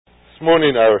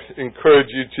morning I encourage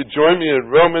you to join me in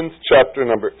Romans chapter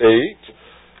number 8,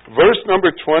 verse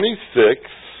number 26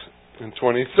 and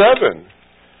 27.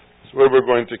 It's where we're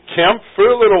going to camp for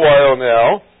a little while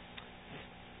now.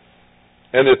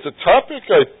 And it's a topic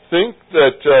I think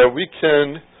that we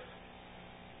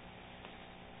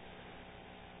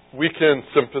can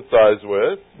sympathize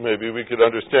with. Maybe we could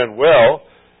understand well.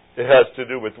 It has to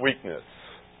do with weakness.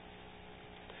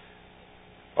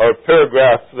 Our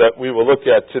paragraph that we will look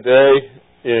at today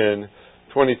in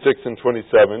 26 and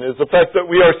 27 is the fact that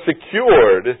we are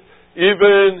secured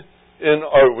even in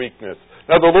our weakness.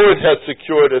 Now, the Lord has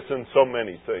secured us in so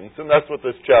many things, and that's what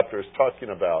this chapter is talking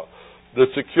about.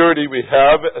 The security we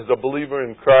have as a believer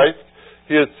in Christ.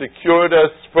 He has secured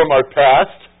us from our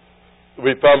past.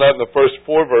 We found out in the first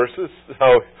 4 verses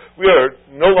how we are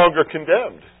no longer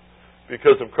condemned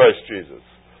because of Christ Jesus.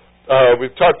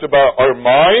 We've talked about our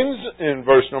minds in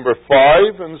verse number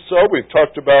 5, and so we've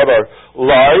talked about our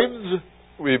lives.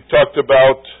 We've talked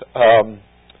about,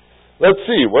 let's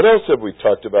see, what else have we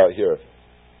talked about here?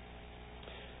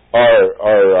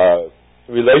 Our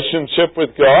relationship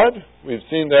with God. We've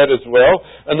seen that as well.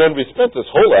 And then we spent this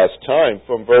whole last time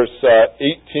from verse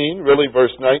 18, really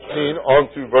verse 19, on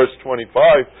through verse 25,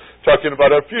 talking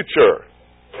about our future.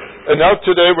 And now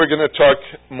today we're going to talk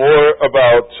more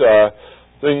about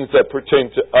things that pertain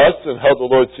to us and how the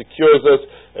Lord secures us,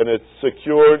 and it's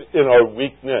secured in our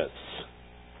weakness.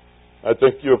 I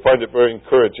think you'll find it very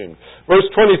encouraging. Verse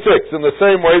 26, in the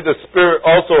same way the Spirit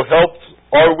also helps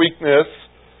our weakness,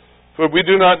 for we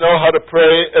do not know how to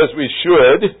pray as we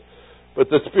should, but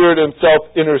the Spirit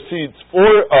Himself intercedes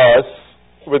for us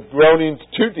with groanings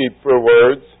too deep for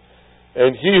words,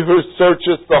 and He who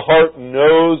searcheth the heart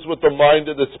knows what the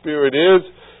mind of the Spirit is,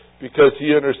 because He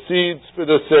intercedes for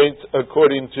the saints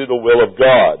according to the will of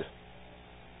God.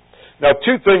 Now,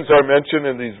 2 things are mentioned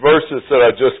in these verses that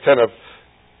I just kind of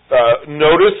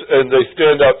notice, and they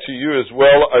stand out to you as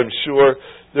well, I'm sure.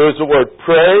 There's the word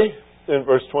pray in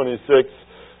verse 26,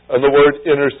 and the word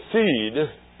intercede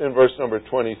in verse number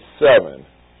 27.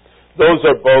 Those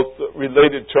are both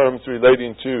related terms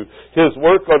relating to His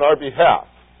work on our behalf.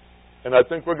 And I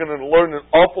think we're going to learn an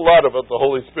awful lot about the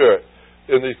Holy Spirit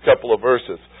in these couple of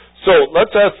verses. So let's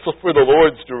ask for the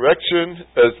Lord's direction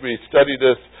as we study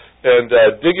this and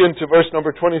dig into verse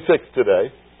number 26 today.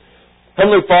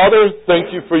 Heavenly Father, thank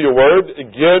You for Your word.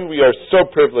 Again, we are so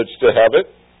privileged to have it.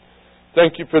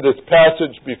 Thank You for this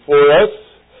passage before us,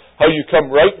 how You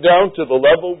come right down to the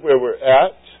level where we're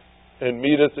at and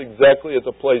meet us exactly at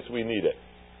the place we need it.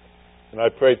 And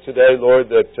I pray today, Lord,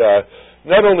 that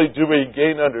not only do we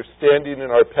gain understanding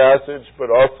in our passage, but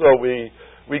also we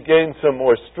gain some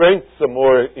more strength, some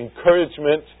more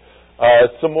encouragement,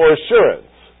 some more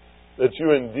assurance that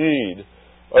You indeed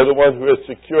are the one who has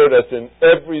secured us in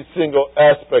every single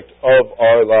aspect of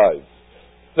our lives.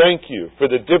 Thank You for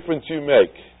the difference You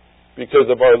make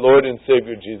because of our Lord and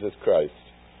Savior Jesus Christ.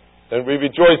 And we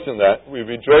rejoice in that. We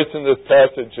rejoice in this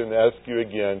passage and ask You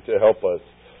again to help us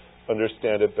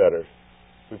understand it better.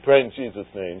 We pray in Jesus'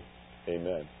 name.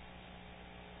 Amen.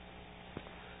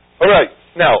 All right.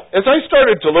 Now, as I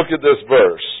started to look at this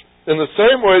verse, in the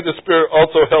same way the Spirit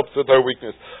also helps with our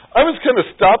weakness, I was kind of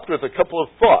stopped with a couple of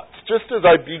thoughts. Just as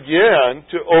I began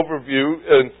to overview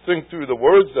and think through the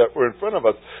words that were in front of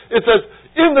us, it says,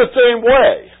 in the same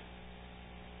way.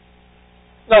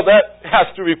 Now, that has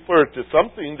to refer to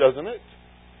something, doesn't it?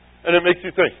 And it makes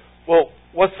you think, well,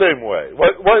 what same way?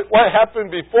 What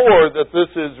happened before that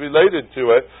this is related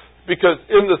to it? Because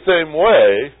in the same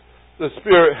way, the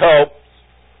Spirit helps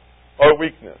our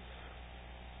weakness.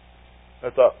 I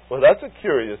thought, well, that's a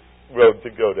curious road to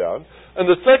go down. And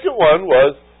the second one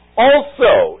was,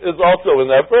 also is also in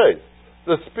that phrase.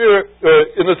 The Spirit,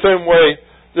 in the same way,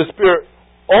 the Spirit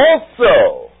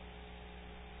also.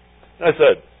 I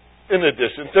said, in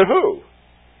addition to who?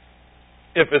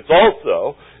 If it's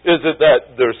also, is it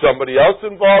that there's somebody else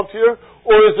involved here?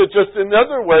 Or is it just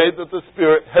another way that the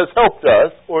Spirit has helped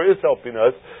us, or is helping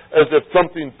us, as if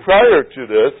something prior to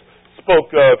this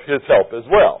spoke of His help as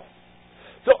well?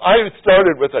 So I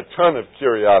started with a ton of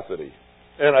curiosity.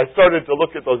 And I started to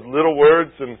look at those little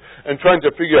words and trying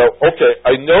to figure out, okay,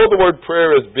 I know the word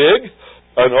prayer is big.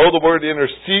 I know the word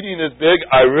interceding is big.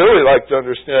 I really like to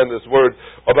understand this word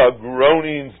about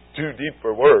groanings too deep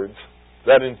for words.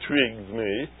 That intrigues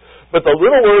me. But the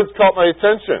little words caught my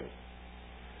attention.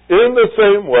 In the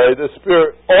same way, the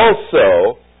Spirit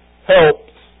also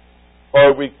helps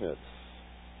our weakness.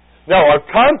 Now, our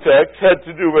context had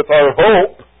to do with our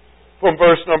hope. From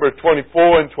verse number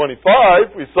 24 and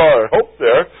 25, we saw our hope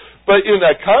there. But in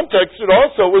that context, it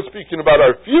also was speaking about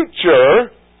our future.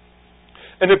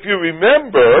 And if you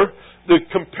remember, the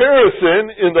comparison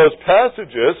in those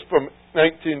passages from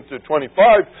 19 to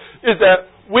 25 is that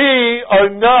we are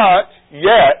not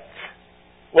yet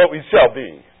what we shall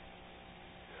be.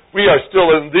 We are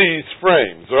still in these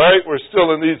frames, right? We're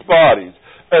still in these bodies.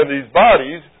 And these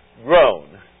bodies groan.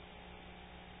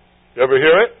 You ever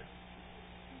hear it?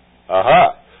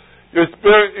 Aha. Your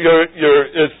spirit,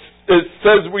 it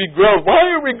says we groan.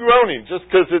 Why are we groaning? Just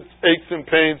because it aches and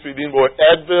pains, we need more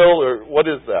Advil, or what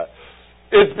is that?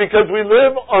 It's because we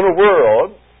live on a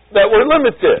world that we're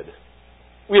limited.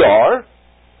 We are.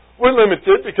 We're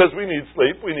limited because we need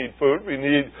sleep, we need food, we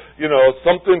need,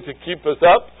 something to keep us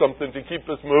up, something to keep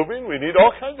us moving. We need all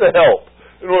kinds of help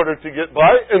in order to get by,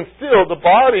 and still the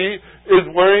body is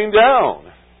wearing down.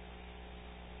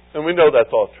 And we know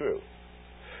that's all true.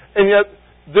 And yet,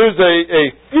 there's a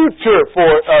future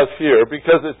for us here,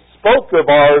 because it spoke of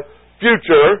our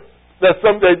future, that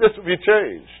someday this will be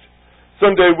changed.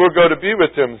 Someday we're going to be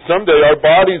with Him. Someday our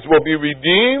bodies will be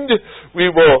redeemed. We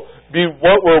will be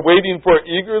what we're waiting for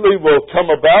eagerly will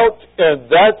come about, and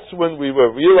that's when we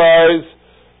will realize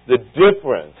the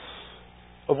difference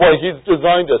of what He's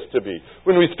designed us to be.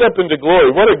 When we step into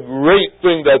glory, what a great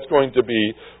thing that's going to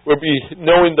be. We'll be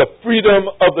knowing the freedom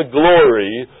of the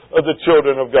glory of the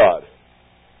children of God.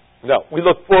 Now, we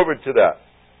look forward to that.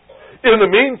 In the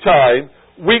meantime,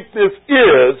 weakness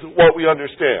is what we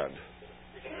understand.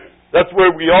 That's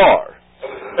where we are.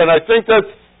 And I think that's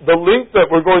the link that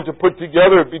we're going to put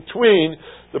together between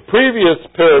the previous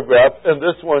paragraph and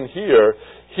this one here.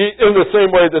 In the same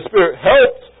way, the Spirit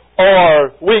helps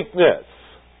our weakness.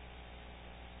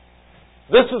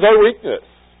 This is our weakness,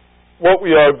 what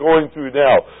we are going through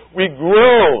now. We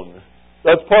groan.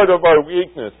 That's part of our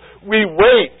weakness. We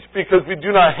wait because we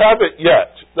do not have it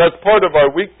yet. That's part of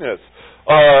our weakness.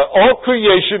 All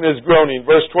creation is groaning,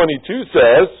 verse 22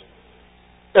 says,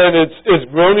 and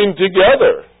it's groaning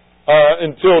together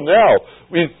until now.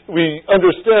 We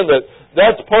understand that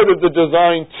that's part of the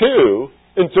design too,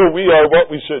 until we are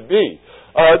what we should be.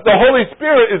 The Holy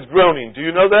Spirit is groaning. Do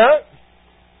you know that?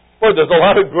 Well, there's a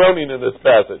lot of groaning in this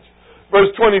passage. Verse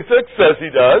 26 says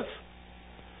He does.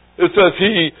 It says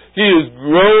He is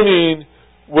groaning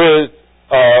with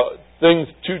things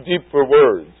too deep for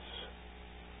words.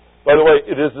 By the way,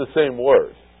 it is the same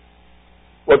word.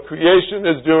 What creation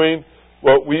is doing,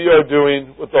 what we are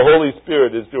doing, what the Holy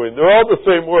Spirit is doing, they're all the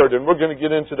same word, and we're going to get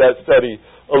into that study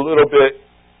a little bit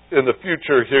in the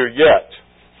future here yet.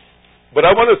 But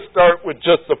I want to start with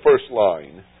just the first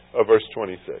line of verse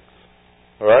 26.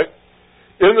 All right?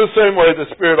 In the same way, the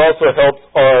Spirit also helps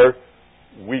our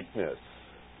weakness.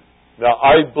 Now,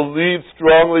 I believe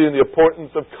strongly in the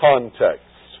importance of context,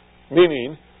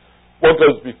 meaning what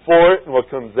goes before it and what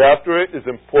comes after it is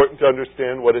important to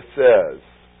understand what it says.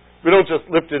 We don't just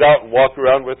lift it out and walk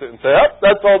around with it and say,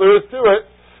 that's all there is to it.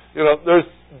 There's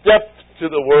depth to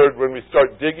the word when we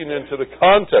start digging into the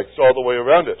context all the way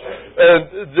around it.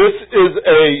 And this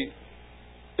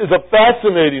is a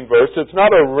fascinating verse. It's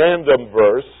not a random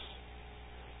verse.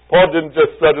 Paul didn't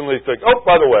just suddenly think,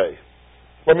 by the way,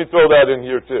 let me throw that in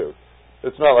here too.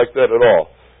 It's not like that at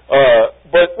all.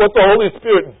 But what the Holy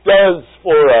Spirit does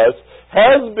for us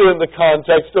has been the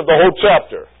context of the whole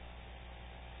chapter.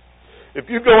 If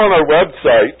you go on our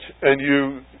website and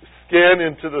you scan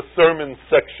into the sermon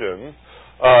section,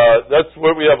 that's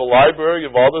where we have a library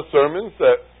of all the sermons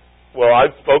that,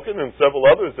 I've spoken and several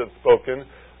others have spoken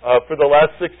for the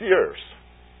last 6 years.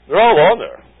 They're all on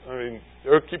there. I mean,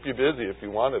 it'll keep you busy if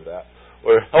you wanted that,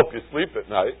 or help you sleep at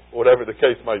night, whatever the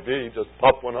case might be, just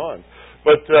pop one on.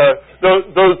 But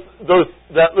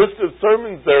that list of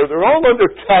sermons there, they're all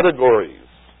under categories.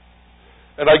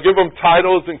 And I give them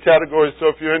titles and categories, so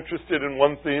if you're interested in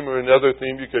one theme or another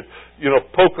theme, you could,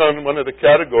 poke on one of the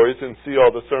categories and see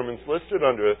all the sermons listed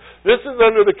under it. This is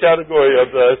under the category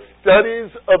of the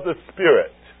studies of the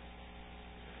Spirit.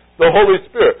 The Holy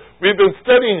Spirit. We've been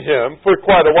studying Him for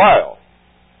quite a while.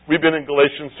 We've been in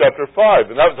Galatians chapter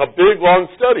 5, and that was a big, long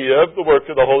study of the work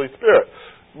of the Holy Spirit.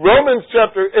 Romans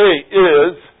chapter 8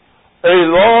 is a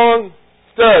long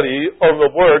study of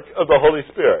the work of the Holy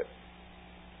Spirit.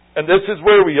 And this is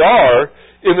where we are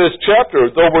in this chapter.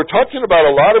 Though we're talking about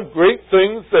a lot of great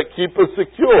things that keep us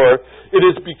secure, it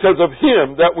is because of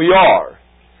Him that we are.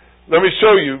 Let me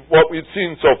show you what we've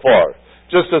seen so far.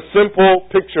 Just a simple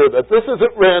picture that this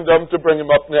isn't random to bring Him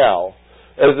up now,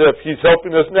 as if He's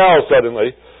helping us now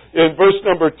suddenly. In verse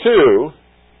number 2,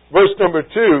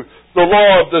 the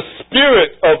law of the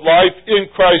Spirit of life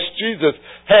in Christ Jesus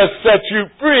has set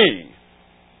you free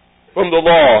from the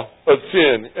law of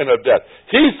sin and of death.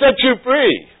 He set you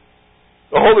free.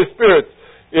 The Holy Spirit,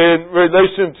 in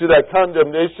relation to that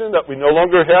condemnation that we no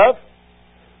longer have,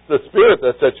 the Spirit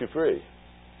that sets you free.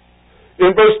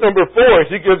 In verse number 4,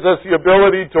 he gives us the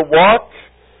ability to walk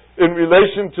in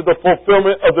relation to the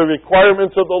fulfillment of the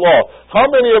requirements of the law. How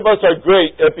many of us are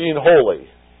great at being holy?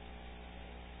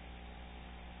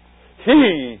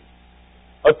 He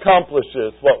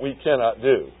accomplishes what we cannot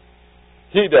do.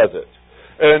 He does it.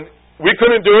 And we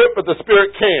couldn't do it, but the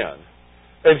Spirit can.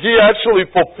 And He actually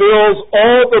fulfills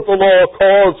all that the law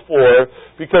calls for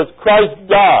because Christ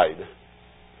died.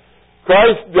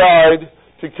 Christ died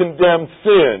to condemn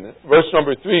sin. Verse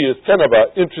number 3 is kind of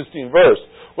an interesting verse.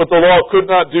 What the law could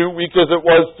not do, weak as it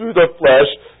was through the flesh,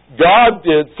 God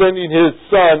did, sending His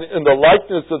Son in the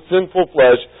likeness of sinful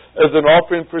flesh as an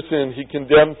offering for sin. He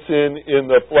condemned sin in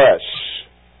the flesh.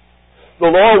 The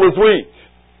law was weak.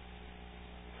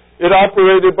 It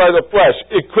operated by the flesh.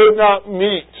 It could not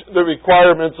meet the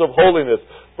requirements of holiness,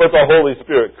 but the Holy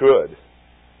Spirit could.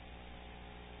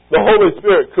 The Holy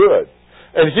Spirit could.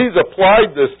 And He's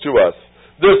applied this to us.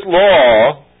 This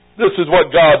law, this is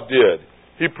what God did.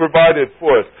 He provided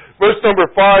for us. Verse number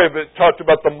 5, it talked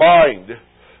about the mind.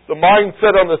 The mind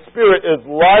set on the Spirit is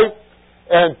life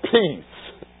and peace.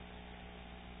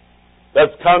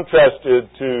 That's contrasted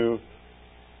to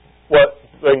what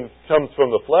comes from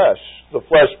the flesh. The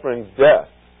flesh brings death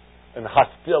and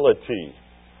hostility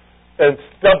and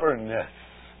stubbornness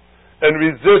and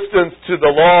resistance to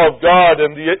the law of God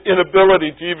and the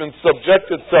inability to even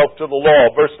subject itself to the law.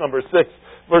 Verse number 6,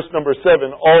 verse number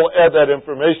 7, all add that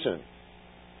information.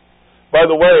 By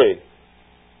the way,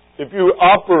 if you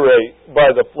operate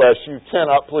by the flesh, you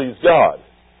cannot please God.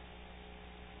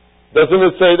 Doesn't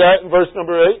it say that in verse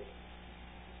number 8?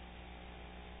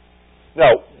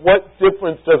 Now, what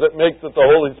difference does it make that the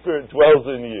Holy Spirit dwells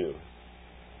in you?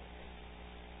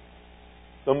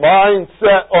 The mind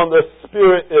set on the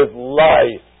Spirit is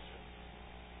life,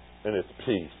 and it's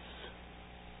peace.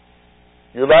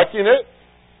 You're lacking it?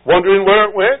 Wondering where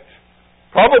it went?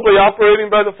 Probably operating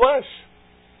by the flesh.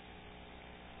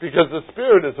 Because the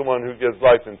Spirit is the one who gives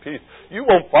life and peace. You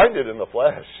won't find it in the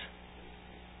flesh.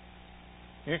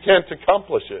 You can't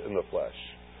accomplish it in the flesh.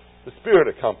 The Spirit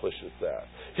accomplishes that.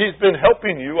 He's been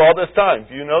helping you all this time.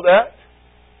 Do you know that?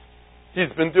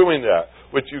 He's been doing that,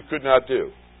 which you could not do.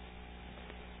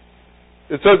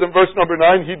 It says in verse number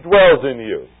 9, He dwells in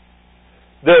you.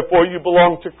 Therefore you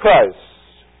belong to Christ.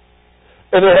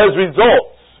 And it has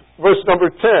results. Verse number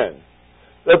 10,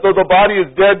 that though the body is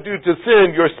dead due to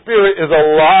sin, your spirit is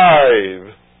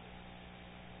alive.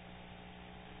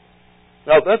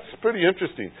 Now that's pretty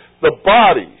interesting. The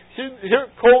body, here,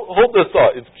 hold this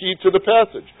thought, it's key to the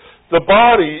passage. The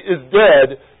body is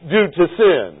dead due to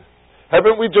sin.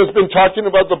 Haven't we just been talking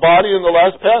about the body in the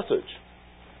last passage?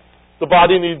 The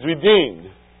body needs redeemed.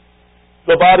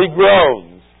 The body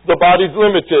groans. The body's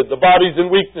limited. The body's in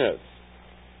weakness.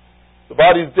 The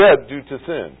body's dead due to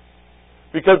sin.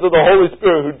 Because of the Holy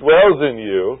Spirit who dwells in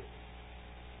you,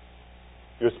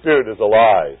 your spirit is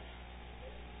alive.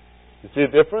 You see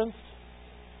a difference?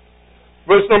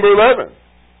 Verse number 11.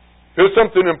 Here's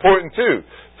something important too.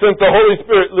 Since the Holy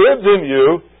Spirit lives in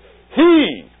you,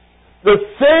 He, the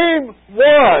same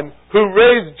one who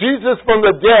raised Jesus from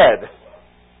the dead.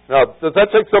 Now, does that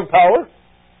take some power?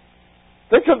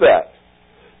 Think of that.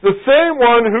 The same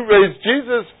one who raised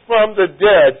Jesus from the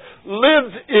dead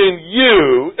lives in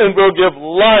you and will give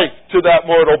life to that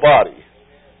mortal body.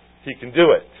 He can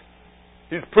do it.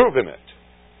 He's proven it.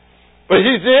 But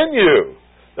He's in you.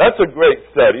 That's a great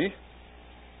study.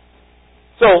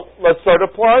 So, let's start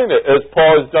applying it, as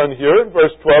Paul has done here in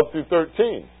verse 12 through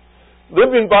 13.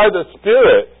 Living by the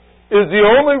Spirit is the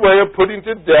only way of putting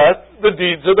to death the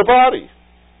deeds of the body.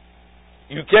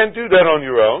 You can't do that on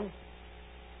your own.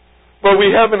 But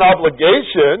we have an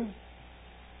obligation.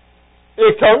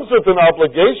 It comes with an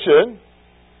obligation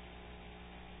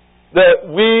that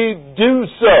we do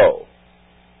so.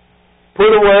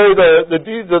 Put away the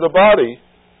deeds of the body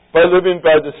by living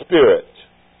by the Spirit.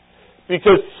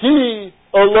 Because He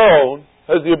alone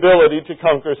has the ability to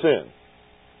conquer sin.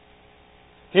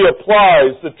 He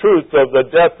applies the truth of the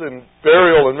death and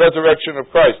burial and resurrection of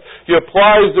Christ. He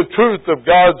applies the truth of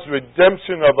God's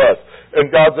redemption of us and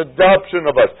God's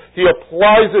adoption of us. He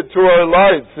applies it to our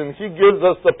lives, and He gives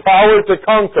us the power to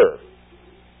conquer.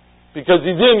 Because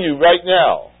He's in you right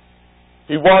now.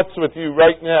 He walks with you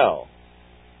right now.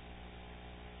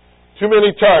 Too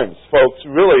many times, folks,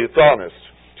 really, it's honest,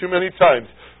 too many times,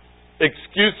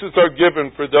 excuses are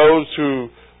given for those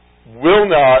who will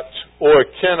not or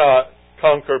cannot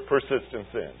conquer persistent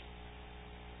sin.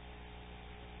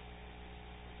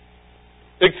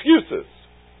 Excuses.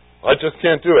 I just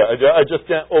can't do it. I just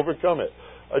can't overcome it.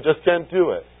 I just can't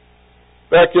do it.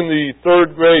 Back in the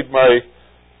third grade, my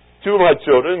Two of my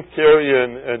children,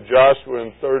 Carrie and Josh, were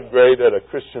in third grade at a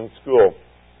Christian school.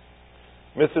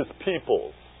 Mrs.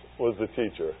 Peoples was the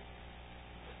teacher.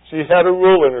 She had a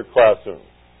rule in her classroom.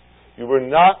 You were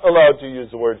not allowed to use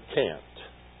the word can't.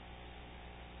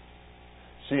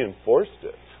 She enforced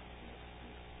it.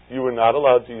 You were not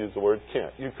allowed to use the word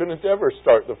can't. You couldn't ever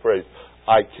start the phrase,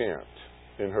 I can't,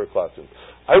 in her classroom.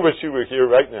 I wish you were here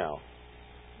right now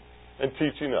and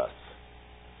teaching us.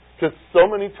 Because so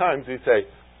many times we say,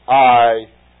 I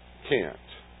can't.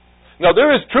 Now,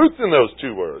 there is truth in those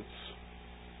two words,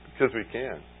 because we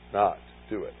can not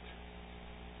do it.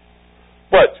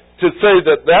 But to say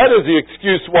that that is the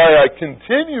excuse why I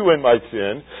continue in my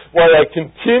sin, why I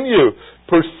continue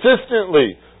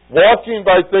persistently walking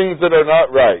by things that are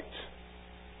not right.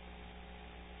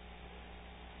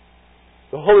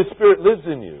 The Holy Spirit lives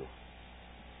in you.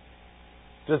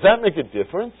 Does that make a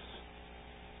difference?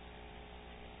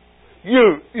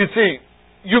 You see,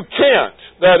 you can't.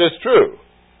 That is true.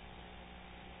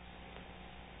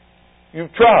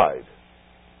 You've tried.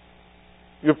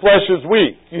 Your flesh is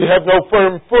weak. You have no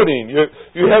firm footing.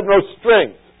 You have no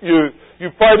strength. You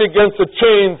fight against the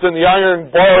chains and the iron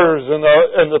bars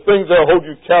and the things that hold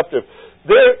you captive.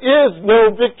 There is no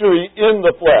victory in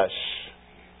the flesh.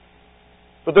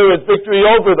 But there is victory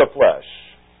over the flesh.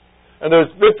 And there's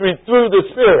victory through the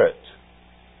Spirit.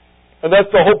 And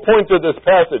that's the whole point of this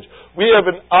passage. We have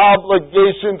an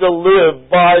obligation to live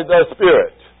by the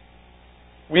Spirit.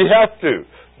 We have to.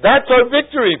 That's our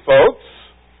victory, folks.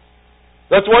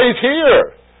 That's why He's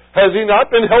here. Has He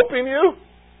not been helping you?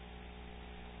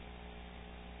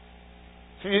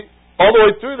 See, all the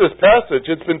way through this passage,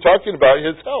 it's been talking about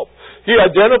His help. He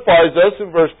identifies us in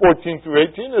verse 14 through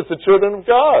 18 as the children of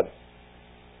God.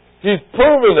 He's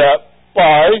proven that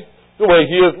by the way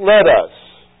He has led us.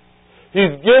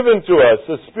 He's given to us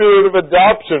the spirit of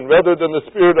adoption rather than the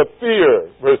spirit of fear,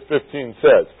 verse 15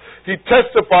 says. He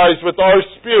testifies with our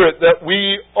spirit that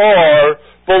we are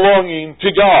belonging to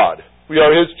God. We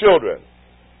are His children.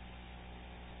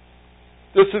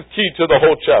 This is key to the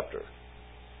whole chapter.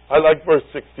 I like verse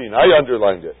 16. I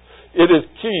underlined it. It is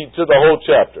key to the whole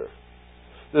chapter.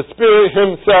 The Spirit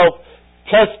Himself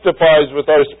testifies with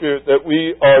our spirit that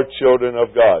we are children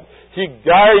of God. He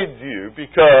guides you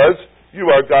because you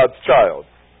are God's child.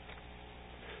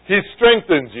 He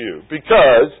strengthens you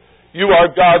because you are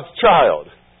God's child.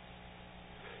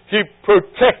 He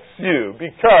protects you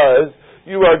because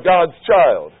you are God's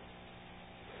child.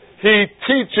 He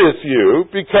teaches you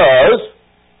because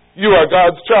you are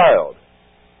God's child.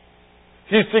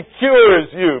 He secures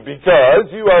you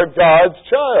because you are God's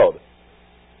child.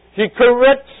 He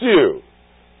corrects you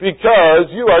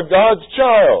because you are God's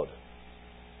child.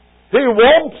 He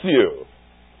whomps you.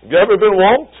 Have you ever been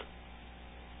whomped?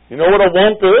 You know what a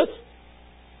whomp is?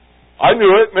 I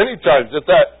knew it many times. It's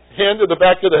that hand to the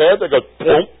back of the head that goes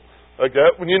boom, like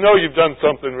that. When you know you've done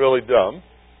something really dumb,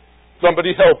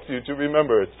 somebody helps you to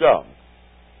remember it's dumb.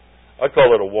 I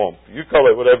call it a whomp. You call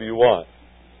it whatever you want.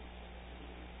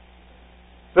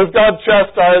 Does God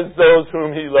chastise those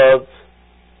whom He loves?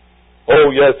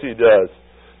 Oh, yes, He does.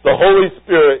 The Holy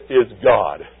Spirit is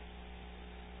God.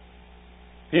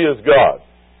 He is God.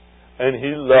 And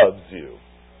He loves you.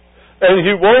 And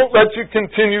He won't let you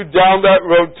continue down that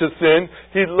road to sin.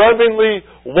 He lovingly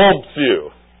whomps you.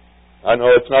 I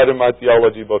know it's not in my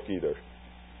theology book either.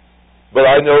 But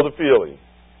I know the feeling.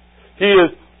 He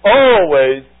is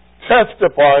always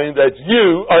testifying that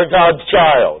you are God's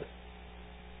child.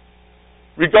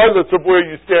 Regardless of where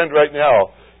you stand right now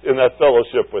in that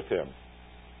fellowship with Him.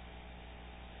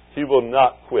 He will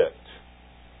not quit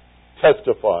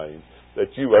testifying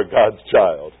that you are God's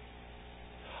child.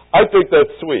 I think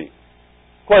that's sweet,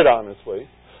 quite honestly.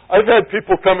 I've had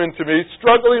people come into me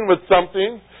struggling with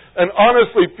something and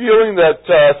honestly feeling that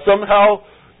somehow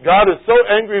God is so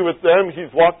angry with them,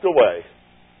 He's walked away.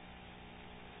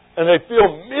 And they feel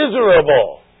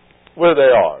miserable where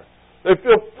they are. They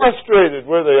feel frustrated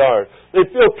where they are. They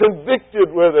feel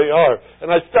convicted where they are.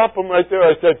 And I stop them right there.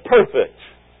 I said, perfect.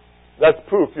 That's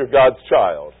proof you're God's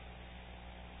child.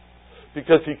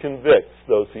 Because He convicts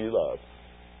those He loves.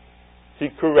 He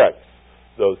corrects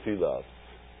those He loves.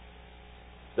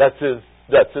 That's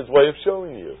His way of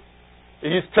showing you.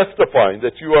 He's testifying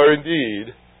that you are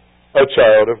indeed a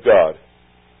child of God.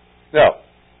 Now,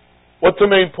 what's the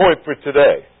main point for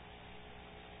today?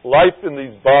 Life in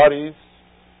these bodies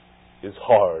is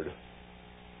hard.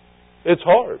 It's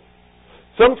hard.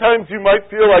 Sometimes you might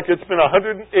feel like it's been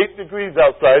 108 degrees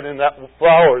outside in that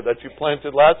flower that you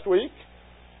planted last week.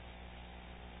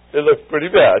 It looks pretty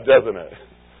bad, doesn't it?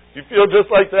 You feel just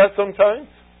like that sometimes?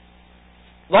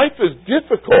 Life is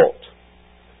difficult.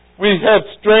 We have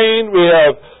strain, we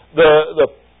have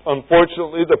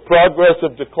Unfortunately, the progress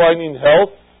of declining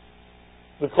health,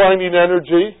 declining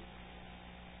energy.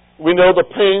 We know the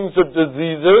pains of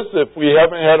diseases. If we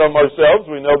haven't had them ourselves,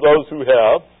 we know those who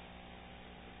have.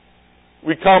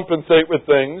 We compensate with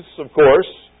things, of course.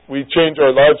 We change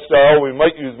our lifestyle. We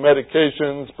might use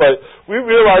medications, but we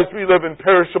realize we live in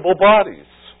perishable bodies.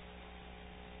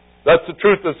 That's the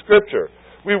truth of Scripture.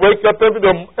 We wake up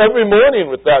every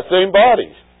morning with that same body.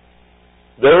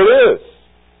 There it is.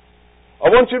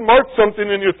 I want you to mark something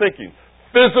in your thinking.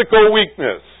 Physical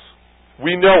weakness.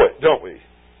 We know it, don't we?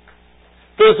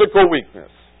 Physical weakness.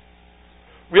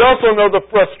 We also know the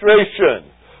frustration,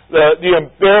 the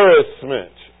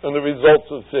embarrassment, and the results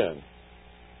of sin.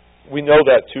 We know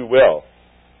that too well.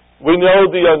 We know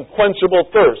the unquenchable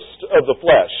thirst of the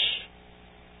flesh.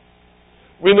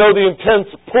 We know the intense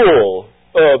pull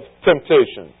of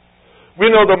temptation. We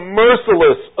know the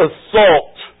merciless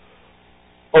assault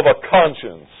of a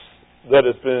conscience that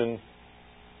has been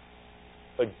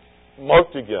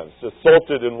marked against,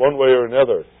 assaulted in one way or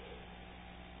another.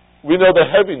 We know the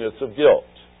heaviness of guilt.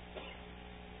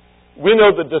 We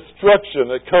know the destruction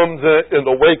that comes in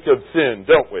the wake of sin,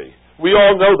 don't we? We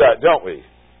all know that, don't we?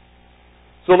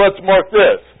 So let's mark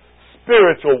this.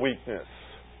 Spiritual weakness.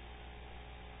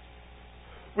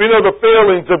 We know the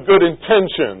failings of good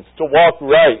intentions to walk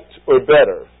right or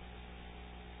better.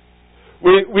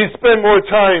 We spend more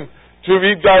time to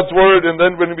read God's Word, and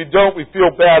then when we don't, we feel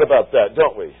bad about that,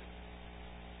 don't we?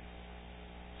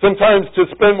 Sometimes to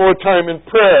spend more time in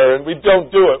prayer, and we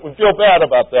don't do it. We feel bad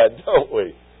about that, don't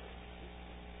we?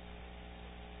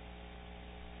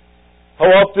 How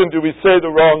often do we say the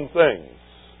wrong things?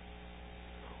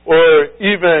 Or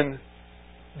even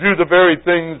do the very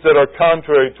things that are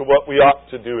contrary to what we ought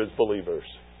to do as believers?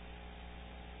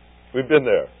 We've been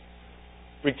there.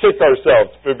 We kick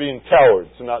ourselves for being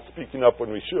cowards and not speaking up when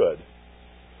we should.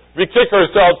 We kick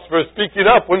ourselves for speaking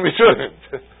up when we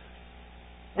shouldn't.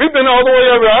 We've been all the way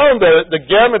around the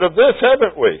gamut of this,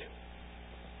 haven't we?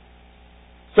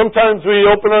 Sometimes we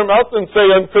open our mouth and say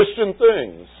unchristian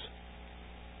things.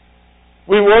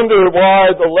 We wonder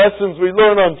why the lessons we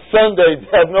learn on Sunday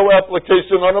have no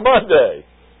application on a Monday.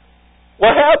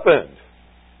 What happened?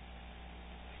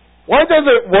 Why does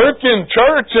it work in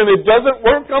church and it doesn't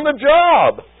work on the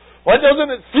job? Why doesn't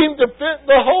it seem to fit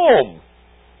the home?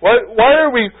 Why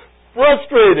are we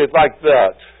frustrated like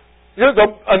that? Here's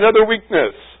another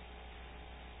weakness.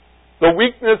 The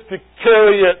weakness to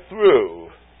carry it through.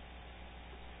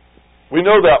 We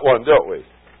know that one, don't we?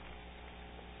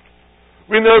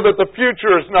 We know that the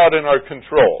future is not in our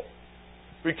control.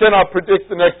 We cannot predict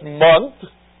the next month,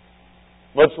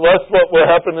 much less what will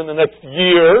happen in the next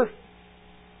year,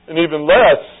 and even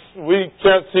less, we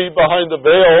can't see behind the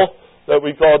veil that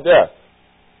we call death.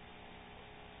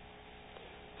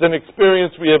 It's an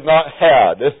experience we have not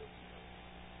had.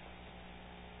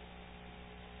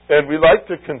 And we like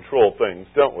to control things,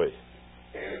 don't we?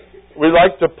 We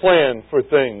like to plan for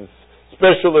things,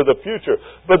 especially the future.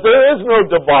 But there is no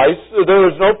device, there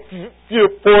is no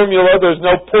formula, there's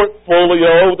no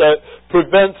portfolio that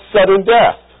prevents sudden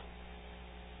death.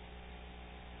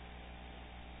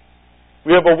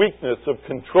 We have a weakness of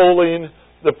controlling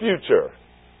the future.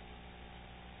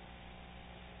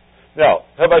 Now,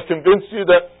 have I convinced you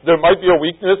that there might be a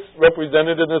weakness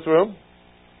represented in this room?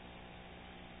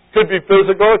 Could be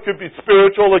physical, it could be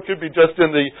spiritual, it could be just in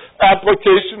the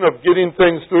application of getting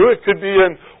things through. It could be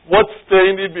in what's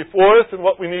standing before us and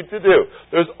what we need to do.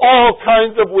 There's all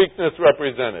kinds of weakness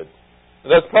represented.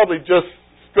 And that's probably just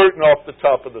skirting off the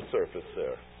top of the surface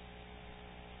there.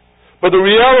 But the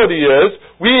reality is,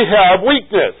 we have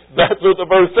weakness. That's what the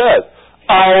verse says.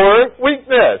 Our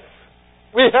weakness.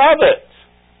 We have it.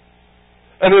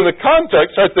 And in the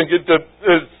context, I think it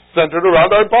is centered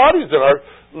around our bodies and our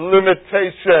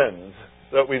limitations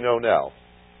that we know now.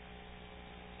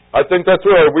 I think that's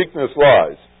where our weakness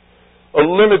lies. A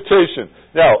limitation.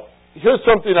 Now, here's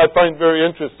something I find very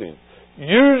interesting.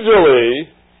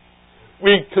 Usually,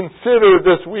 we consider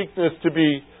this weakness to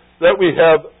be that we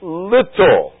have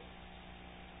little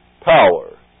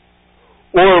power,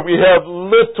 or we have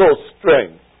little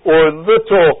strength, or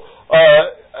little,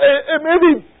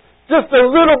 maybe just a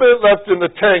little bit left in the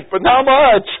tank, but not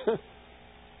much.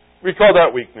 We call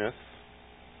that weakness.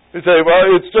 We say,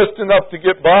 well, it's just enough to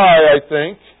get by, I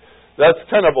think. That's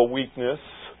kind of a weakness.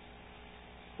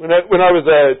 When I was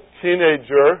a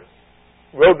teenager,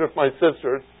 rode with my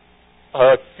sister,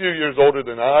 a few years older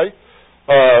than I.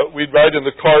 We'd ride in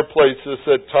the car places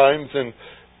at times, and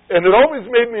it always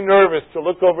made me nervous to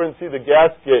look over and see the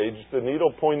gas gauge, the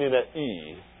needle pointing at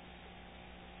E.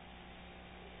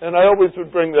 And I always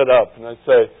would bring that up, and I'd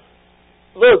say,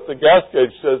 look, the gas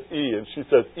gauge says E, and she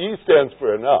says, E stands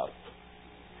for enough.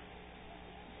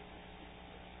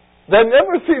 That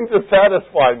never seemed to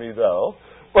satisfy me, though.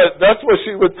 But that's what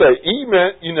she would say. E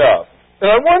meant enough.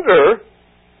 And I wonder,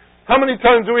 how many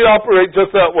times do we operate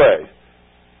just that way?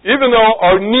 Even though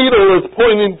our needle is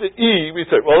pointing to E, we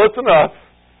say, well, that's enough.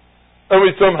 And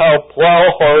we somehow plow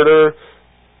harder,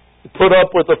 put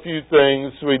up with a few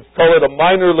things. We call it a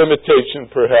minor limitation,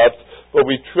 perhaps, but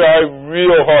we try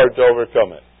real hard to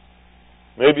overcome it.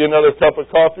 Maybe another cup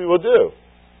of coffee will do.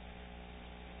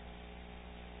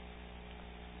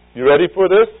 You ready for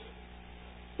this?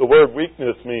 The word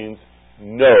weakness means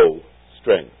no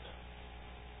strength.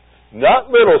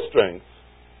 Not little strength,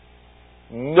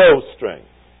 no strength.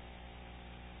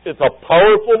 It's a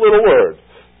powerful little word.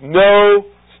 No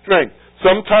strength.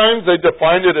 Sometimes they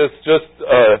define it as just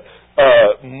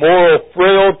moral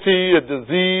frailty, a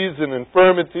disease, an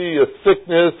infirmity, a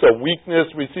sickness, a weakness.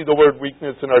 We see the word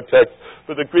weakness in our text.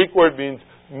 But the Greek word means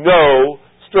no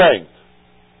strength.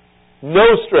 No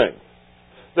strength.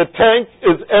 The tank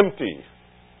is empty.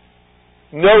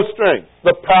 No strength.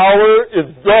 The power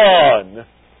is gone.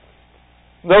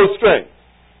 No strength.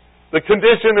 The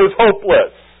condition is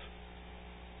hopeless.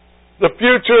 The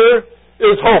future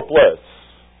is hopeless.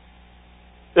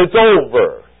 It's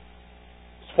over.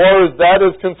 As far as that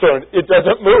is concerned, it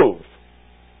doesn't move.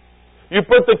 You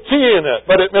put the key in it,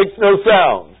 but it makes no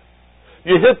sound.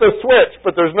 You hit the switch,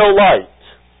 but there's no light.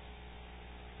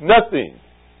 Nothing.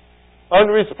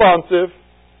 Unresponsive.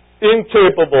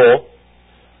 Incapable.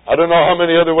 I don't know how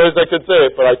many other ways I could say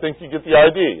it, but I think you get the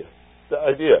idea. The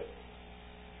idea.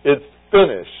 It's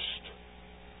finished.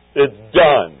 It's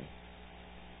done.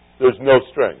 There's no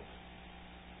strength.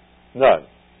 None.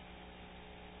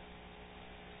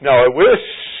 Now, I wish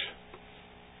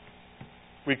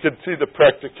we could see the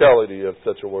practicality of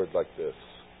such a word like this.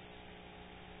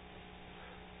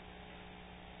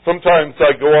 Sometimes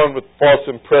I go on with false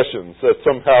impressions that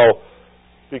somehow,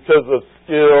 because of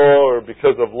skill or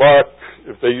because of luck,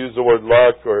 if they use the word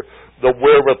luck, or the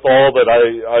wherewithal that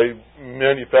I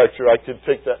manufacture, I can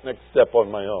take that next step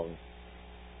on my own.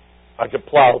 I can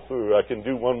plow through. I can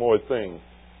do one more thing.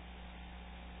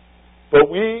 But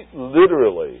we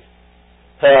literally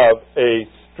have a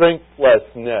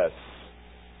strengthlessness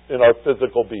in our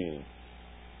physical being.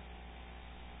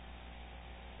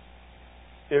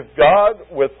 If God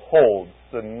withholds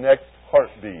the next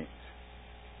heartbeat,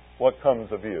 what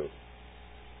comes of you?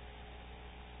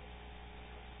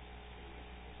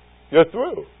 You're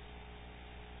through.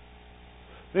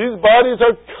 These bodies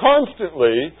are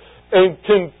constantly and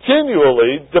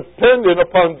continually dependent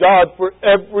upon God for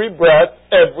every breath,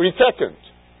 every second.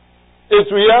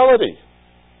 It's reality.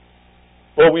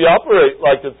 But we operate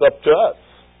like it's up to us.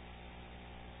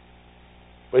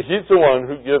 But He's the one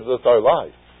who gives us our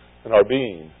life and our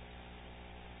being.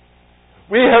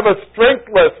 We have a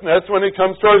strengthlessness when it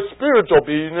comes to our spiritual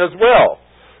being as well.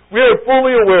 We are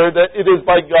fully aware that it is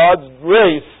by God's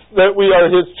grace that we are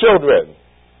His children.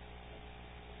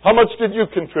 How much did you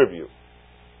contribute?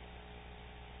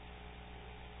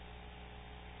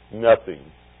 Nothing.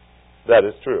 That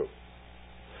is true.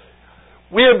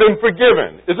 We have been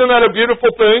forgiven. Isn't that a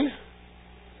beautiful thing?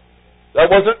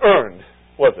 That wasn't earned,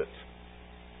 was it?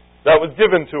 That was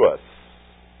given to us.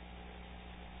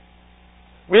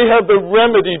 We have the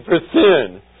remedy for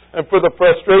sin and for the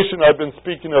frustration I've been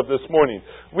speaking of this morning.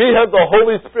 We have the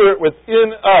Holy Spirit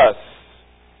within us,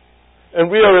 and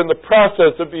we are in the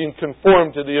process of being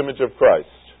conformed to the image of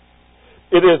Christ.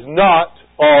 It is not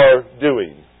our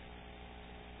doing.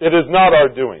 It is not our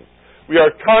doing. We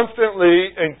are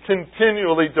constantly and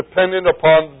continually dependent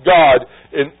upon God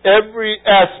in every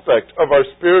aspect of our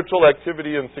spiritual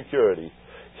activity and security.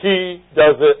 He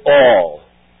does it all.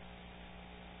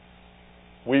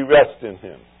 We rest in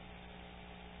Him.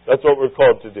 That's what we're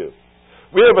called to do.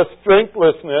 We have a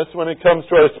strengthlessness when it comes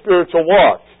to our spiritual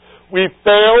walk. We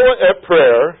fail at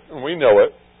prayer, and we know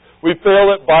it. We fail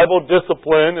at Bible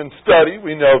discipline and study.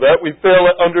 We know that. We fail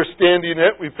at understanding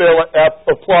it. We fail at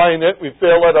applying it. We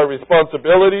fail at our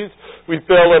responsibilities. We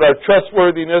fail at our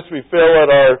trustworthiness. We fail at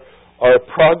our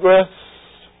progress.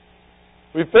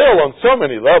 We fail on so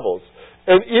many levels.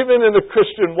 And even in the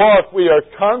Christian walk, we are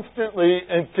constantly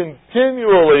and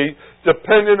continually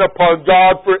dependent upon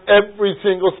God for every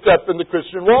single step in the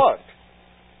Christian walk.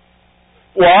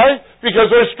 Why? Because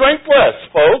we're strengthless,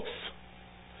 folks.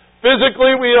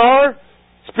 Physically we are.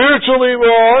 Spiritually we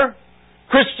are.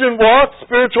 Christian walk,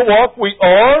 spiritual walk, we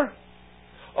are.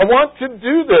 I want to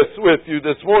do this with you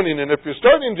this morning, and if you're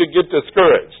starting to get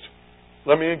discouraged,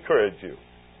 let me encourage you.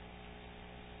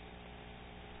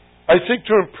 I seek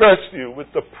to impress you with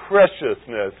the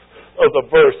preciousness of the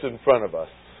verse in front of us.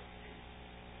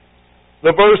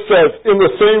 The verse says, in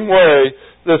the same way,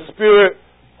 the Spirit,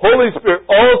 Holy Spirit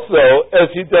also, as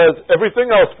He does everything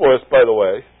else for us, by the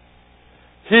way,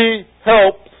 He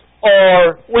helps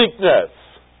our weakness.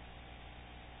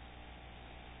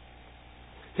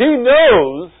 He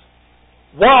knows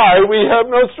why we have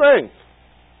no strength.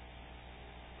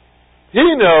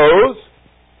 He knows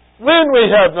when we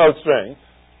have no strength.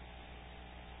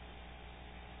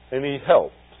 And He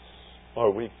helps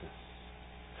our weakness.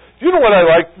 Do you know what I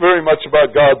like very much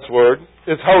about God's Word?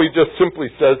 Is how He just simply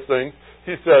says things.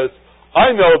 He says,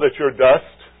 I know that you're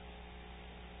dust.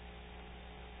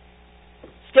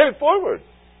 Straightforward.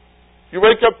 You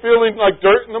wake up feeling like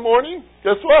dirt in the morning?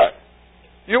 Guess what?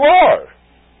 You are.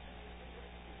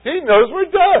 He knows we're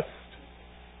dust.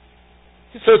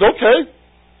 He says, okay,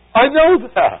 I know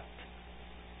that.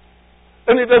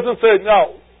 And He doesn't say,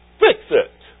 now, fix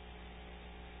it.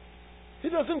 He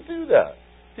doesn't do that.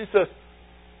 He says,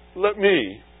 let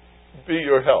me be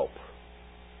your help.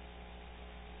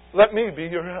 Let me be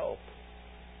your help.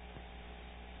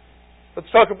 Let's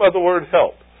talk about the word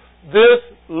help. This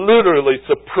literally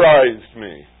surprised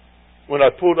me when I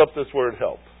pulled up this word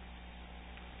help.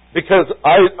 Because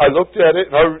I looked at it,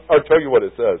 and I'll tell you what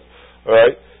it says. All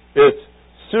right? It's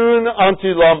sun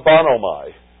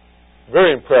antilambanomai.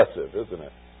 Very impressive, isn't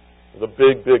it? It's a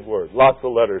big, big word. Lots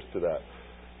of letters to that.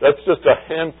 That's just a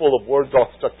handful of words all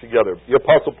stuck together. The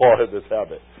Apostle Paul had this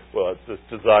habit. Well, it's this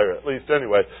desire, at least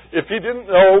anyway. If he didn't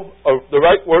know the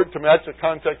right word to match the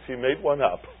context, he made one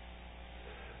up.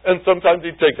 And sometimes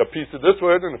he'd take a piece of this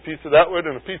word and a piece of that word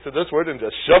and a piece of this word and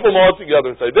just shove them all together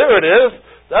and say, there it is.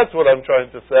 That's what I'm trying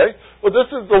to say. Well, this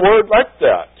is the word like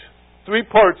that. 3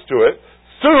 parts to it.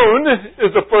 Soon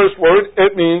is the first word.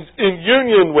 It means in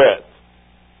union with.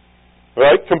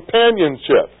 Right?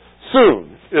 Companionship.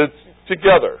 Soon. It's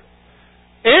together.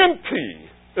 Anti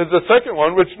is the second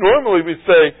one, which normally we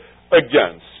say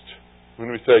against.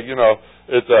 When we say,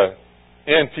 it's a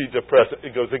antidepressant,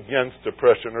 it goes against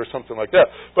depression or something like that.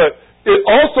 But it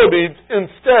also means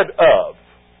instead of.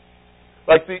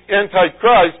 Like the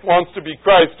Antichrist wants to be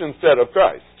Christ instead of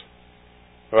Christ.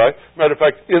 All right? Matter of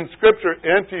fact, in Scripture,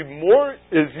 anti more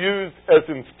is used as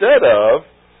instead of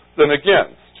than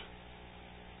against.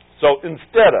 So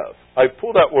instead of. I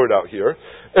pull that word out here.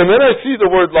 And then I see the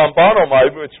word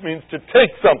lambanomai, which means to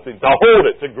take something, to hold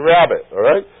it, to grab it. All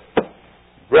right?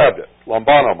 Grabbed it.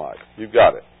 Lambanomai. You've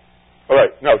got it. All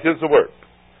right. Now, here's the word.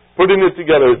 Putting it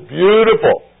together is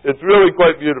beautiful. It's really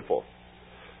quite beautiful.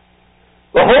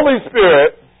 The Holy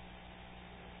Spirit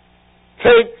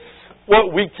takes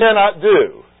what we cannot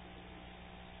do.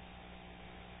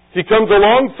 He comes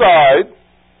alongside,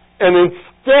 and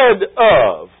instead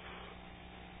of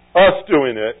us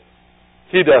doing it,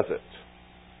 He does it.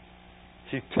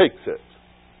 He takes it.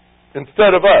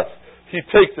 Instead of us, He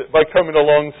takes it by coming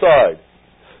alongside.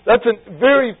 That's a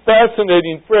very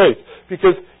fascinating phrase,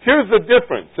 because here's the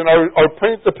difference, and I'll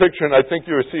paint the picture, and I think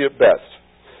you will see it best.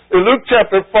 In Luke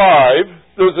chapter 5,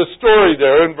 there's a story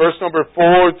there in verse number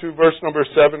 4 to verse number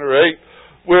 7 or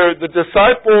 8, where the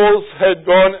disciples had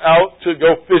gone out to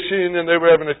go fishing, and they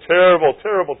were having a terrible,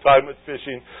 terrible time with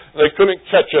fishing, and they couldn't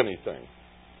catch anything.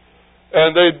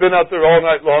 And they'd been out there all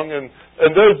night long, and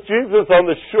there's Jesus on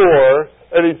the shore,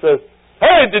 and He says,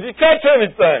 hey, did you catch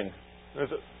anything? And they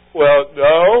said, well,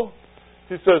 no.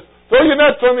 He says, throw your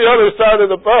nets on the other side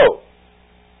of the boat.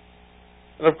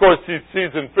 And of course, these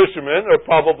seasoned fishermen are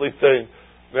probably saying,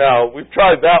 now, we've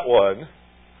tried that one,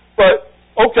 but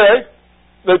okay.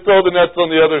 They throw the nets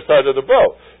on the other side of the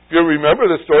boat. If you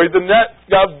remember the story, the net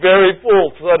got very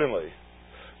full suddenly.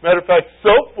 Matter of fact,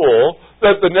 so full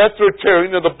that the nets were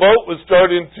tearing and the boat was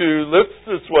starting to lift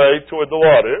this way toward the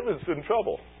water. It was in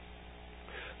trouble.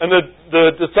 And the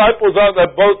disciples on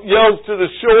that boat yells to the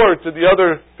shore, to the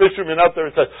other fishermen out there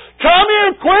and says, come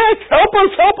here quick, help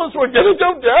us, we're going to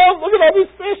go down, look at all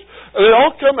these fish. And they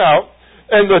all come out,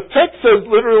 and the text says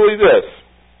literally this.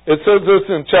 It says this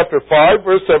in chapter 5,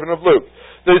 verse 7 of Luke.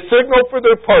 They signaled for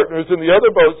their partners in the other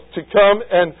boats to come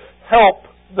and help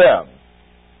them.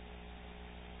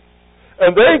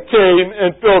 And they came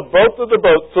and filled both of the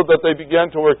boats so that they began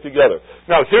to work together.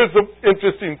 Now, here's the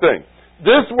interesting thing.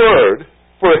 This word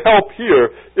for help here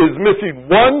is missing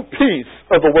one piece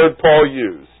of the word Paul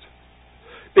used.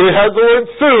 It has the word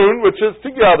soon, which is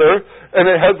together, and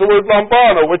it has the word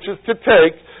lambano, which is to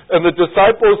take, and the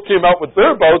disciples came out with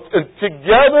their boats, and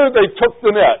together they took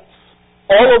the nets.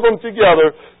 All of them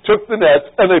together took the nets,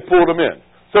 and they pulled them in.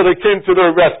 So they came to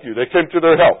their rescue. They came to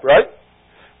their help, right?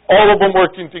 All of them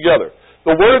working together.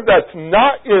 The word that's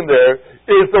not in there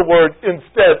is the word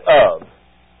instead of.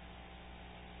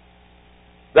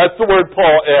 That's the word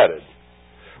Paul added.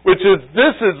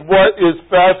 This is what is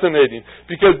fascinating,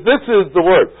 because this is the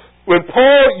word. When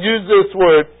Paul used this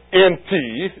word,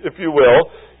 anti, if you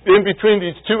will, in between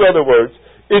these two other words,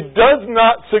 it does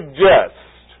not suggest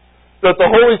that the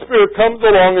Holy Spirit comes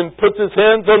along and puts His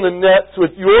hands on the nets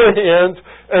with your hands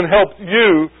and helps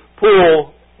you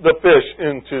pull the fish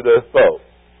into the boat.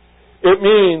 It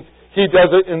means He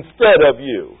does it instead of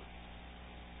you.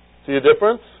 See the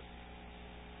difference?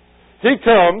 He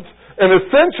comes, and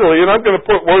essentially, and I'm going to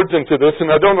put words into this,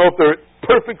 and I don't know if they're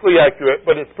perfectly accurate,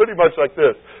 but it's pretty much like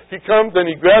this. He comes and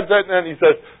He grabs that net and He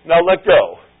says, now let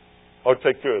go. I'll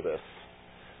take care of this.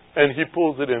 And He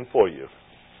pulls it in for you.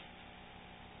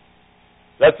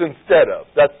 That's instead of.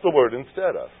 That's the word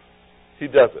instead of. He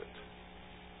does it.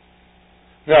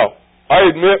 Now, I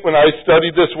admit when I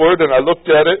studied this word and I looked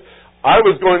at it, I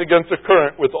was going against the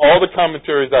current with all the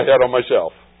commentaries I had on my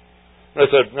shelf. And I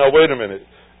said, now wait a minute.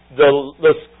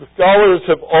 The scholars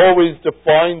have always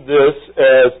defined this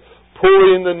as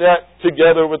pulling the net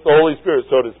together with the Holy Spirit,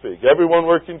 so to speak. Everyone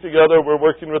working together, we're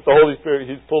working with the Holy Spirit,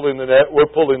 He's pulling the net, we're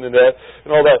pulling the net,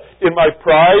 and all that. In my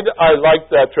pride, I like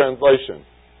that translation.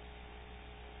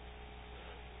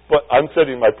 But I'm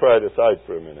setting my pride aside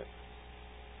for a minute.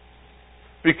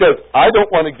 Because I don't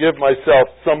want to give myself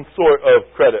some sort of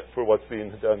credit for what's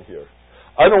being done here.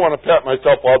 I don't want to pat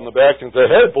myself on the back and say,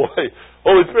 hey boy,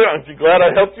 Holy Spirit, aren't you glad I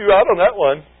helped you out on that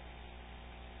one?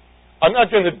 I'm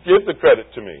not going to give the credit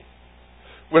to me.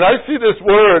 When I see this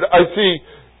word, I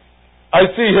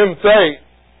see Him say,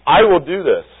 I will do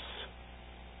this.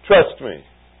 Trust me.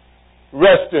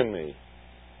 Rest in me.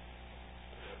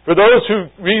 For those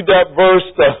who read that verse,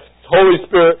 the Holy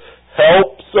Spirit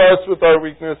helps us with our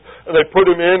weakness, and they put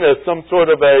Him in as some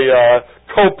sort of a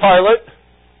co-pilot.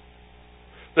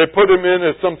 They put Him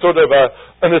in as some sort of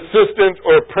an assistant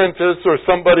or apprentice or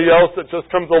somebody else that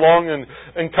just comes along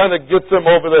and kind of gets them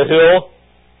over the hill.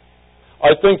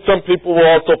 I think some people will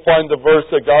also find the verse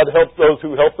that God helps those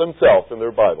who help themselves in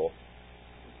their Bible.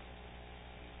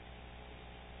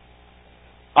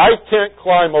 I can't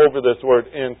climb over this word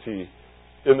anti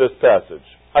in this passage.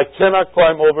 I cannot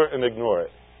climb over and ignore it.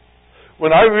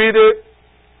 When I read it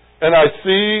and I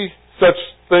see such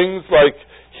things like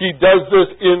He does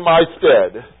this in my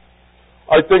stead,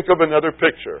 I think of another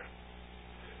picture.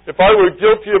 If I were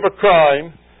guilty of a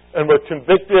crime and were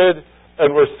convicted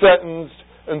and were sentenced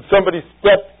and somebody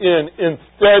stepped in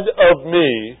instead of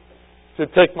me to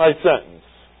take my sentence,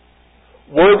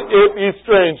 would it be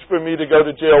strange for me to go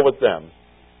to jail with them?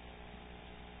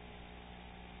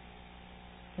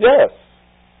 Yes,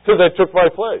 because they took my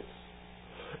place.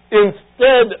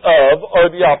 Instead of are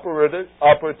the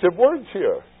operative words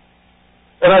here.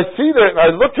 And I see that and I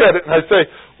look at it and I say,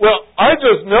 well, I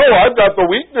just know I've got the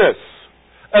weakness.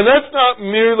 And that's not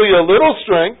merely a little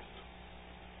strength.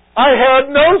 I had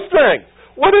no strength.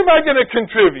 What am I going to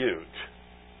contribute?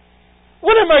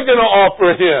 What am I going to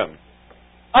offer Him?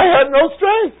 I had no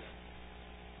strength.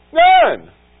 None.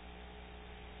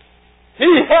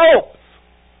 He helps.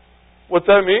 What's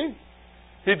that mean?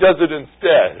 He does it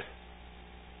instead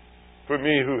for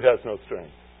me who has no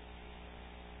strength.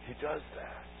 He does that.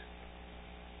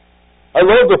 I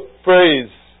love the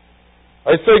phrase.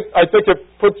 I think it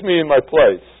puts me in my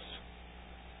place.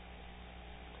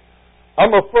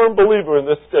 I'm a firm believer in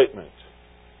this statement.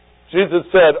 Jesus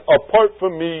said, apart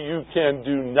from me you can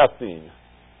do nothing.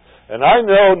 And I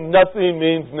know nothing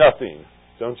means nothing.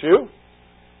 Don't you?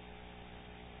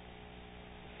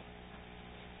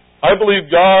 I believe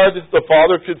God, the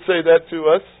Father, could say that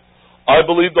to us. I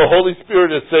believe the Holy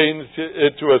Spirit is saying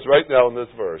it to us right now in this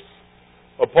verse.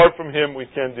 Apart from Him, we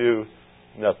can do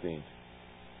nothing.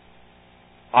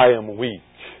 I am weak.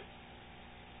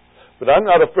 But I'm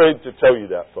not afraid to tell you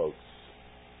that, folks.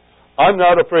 I'm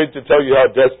not afraid to tell you how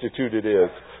destitute it is.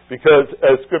 Because,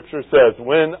 as Scripture says,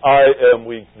 when I am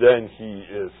weak, then He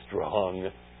is strong.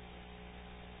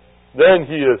 Then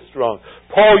He is strong.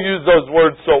 Paul used those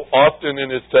words so often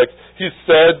in his text. He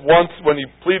said once when he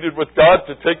pleaded with God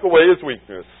to take away his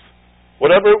weakness,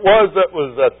 whatever it was that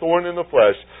was a thorn in the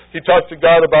flesh, he talked to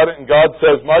God about it, and God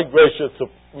says, my grace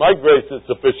is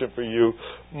sufficient for you.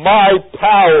 My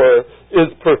power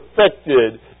is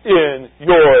perfected in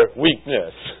your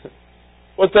weakness.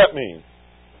 What's that mean?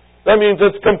 That means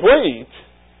it's complete.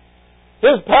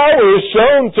 His power is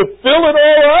shown to fill it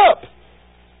all up.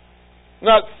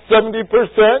 Not 70%,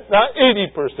 not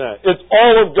 80%. It's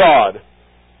all of God,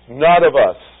 not of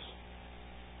us.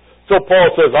 So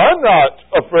Paul says, I'm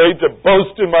not afraid to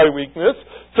boast in my weakness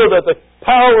so that the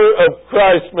power of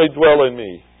Christ may dwell in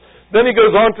me. Then he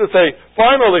goes on to say,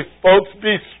 finally, folks,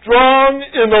 be strong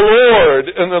in the Lord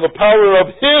and in the power of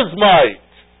His might.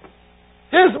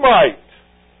 His might.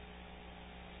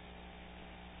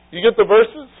 You get the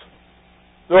verses?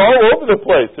 They're all over the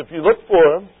place if you look for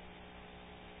them.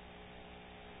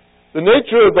 The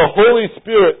nature of the Holy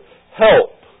Spirit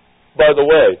help, by the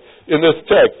way, in this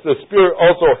text. The Spirit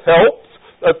also helps.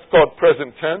 That's called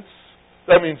present tense.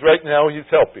 That means right now He's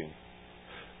helping.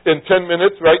 In 10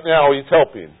 minutes, right now He's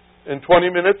helping. In 20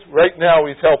 minutes, right now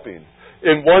He's helping.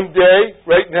 In one day,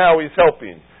 right now He's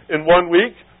helping. In 1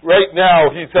 week, right now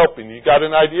He's helping. You got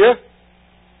an idea?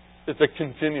 It's a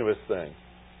continuous thing.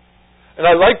 And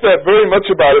I like that very much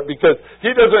about it because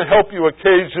He doesn't help you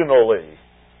occasionally.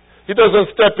 He doesn't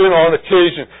step in on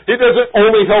occasion. He doesn't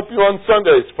only help you on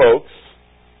Sundays, folks.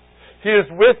 He is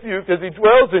with you because He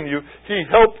dwells in you. He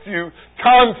helps you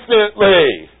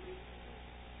constantly.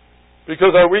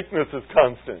 Because our weakness is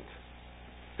constant.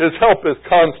 His help is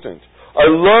constant. I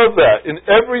love that. In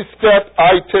every step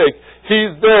I take,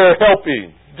 He's there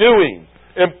helping, doing,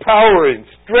 empowering,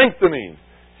 strengthening.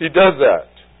 He does that.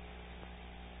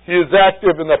 He is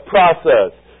active in the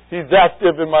process. He's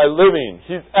active in my living.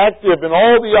 He's active in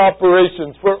all the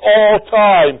operations for all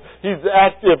time. He's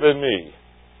active in me.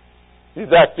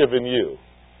 He's active in you.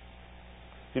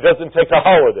 He doesn't take a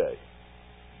holiday.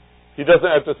 He doesn't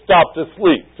have to stop to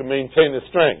sleep to maintain his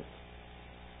strength.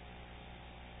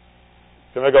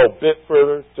 Can I go a bit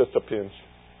further? Just a pinch.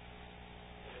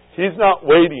 He's not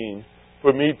waiting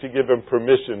for me to give Him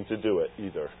permission to do it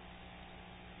either.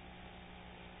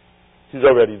 He's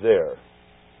already there.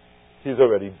 He's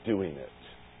already doing it.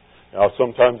 Now,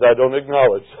 sometimes I don't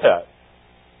acknowledge that.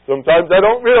 Sometimes I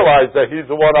don't realize that He's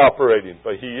the one operating,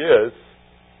 but He is.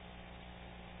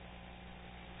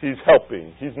 He's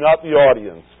helping. He's not the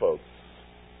audience, folks.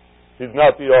 He's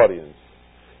not the audience.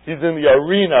 He's in the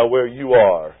arena where you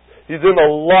are. He's in the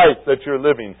life that you're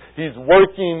living. He's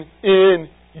working in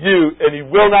you, and He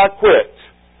will not quit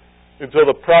until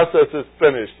the process is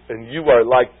finished and you are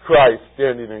like Christ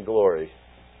standing in glory.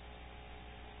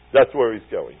 That's where He's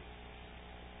going.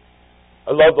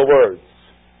 I love the words.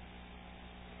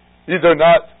 These are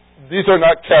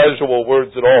not casual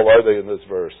words at all, are they, in this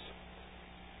verse?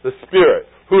 The Spirit,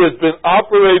 who has been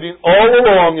operating all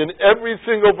along in every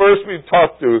single verse we've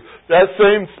talked through, that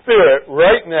same Spirit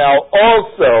right now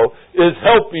also is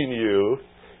helping you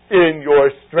in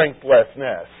your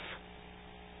strengthlessness.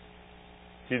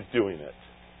 He's doing it.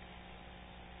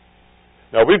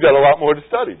 Now, we've got a lot more to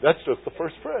study. That's just the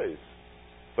first phrase.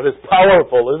 But it's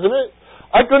powerful, isn't it?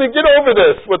 I couldn't get over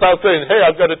this without saying, hey,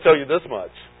 I've got to tell you this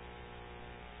much.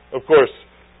 Of course,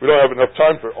 we don't have enough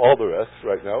time for all the rest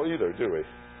right now either, do we?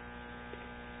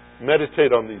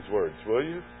 Meditate on these words, will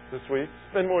you, this week?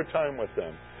 Spend more time with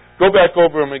them. Go back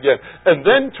over them again. And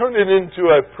then turn it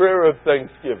into a prayer of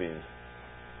thanksgiving.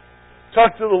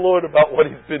 Talk to the Lord about what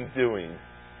He's been doing.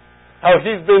 How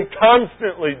He's been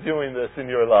constantly doing this in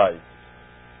your life.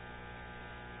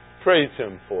 Praise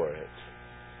Him for it.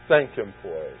 Thank Him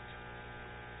for it.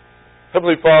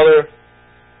 Heavenly Father,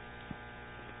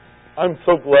 I'm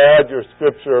so glad Your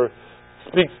Scripture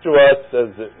speaks to us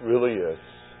as it really is.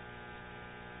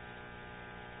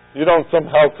 You don't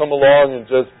somehow come along and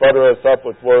just butter us up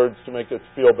with words to make us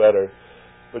feel better,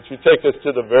 but You take us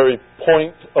to the very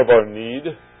point of our need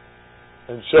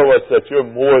and show us that You're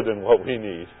more than what we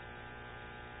need.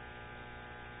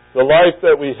 The life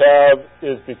that we have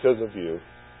is because of You.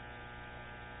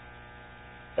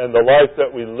 And the life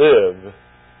that we live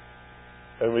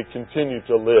and we continue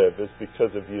to live is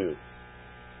because of You.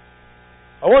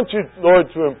 I want You, Lord,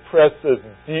 to impress this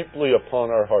deeply upon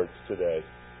our hearts today.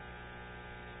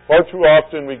 Far too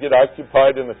often we get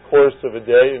occupied in the course of a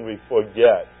day and we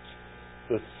forget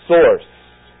the source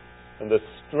and the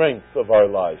strength of our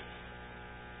life.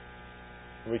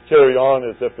 We carry on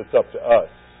as if it's up to us,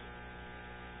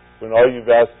 when all You've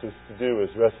asked us to do is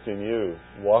rest in You,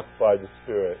 walk by the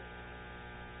Spirit.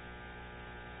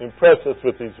 Impress us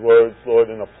with these words, Lord,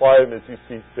 and apply them as You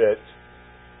see fit.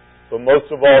 But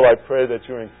most of all, I pray that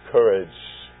You encourage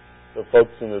the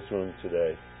folks in this room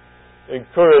today.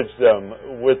 Encourage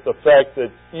them with the fact that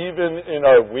even in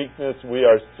our weakness, we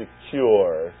are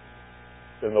secure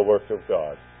in the work of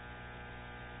God.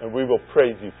 And we will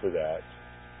praise You for that.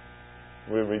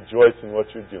 We rejoice in what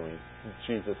You're doing. In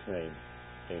Jesus' name,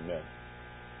 amen.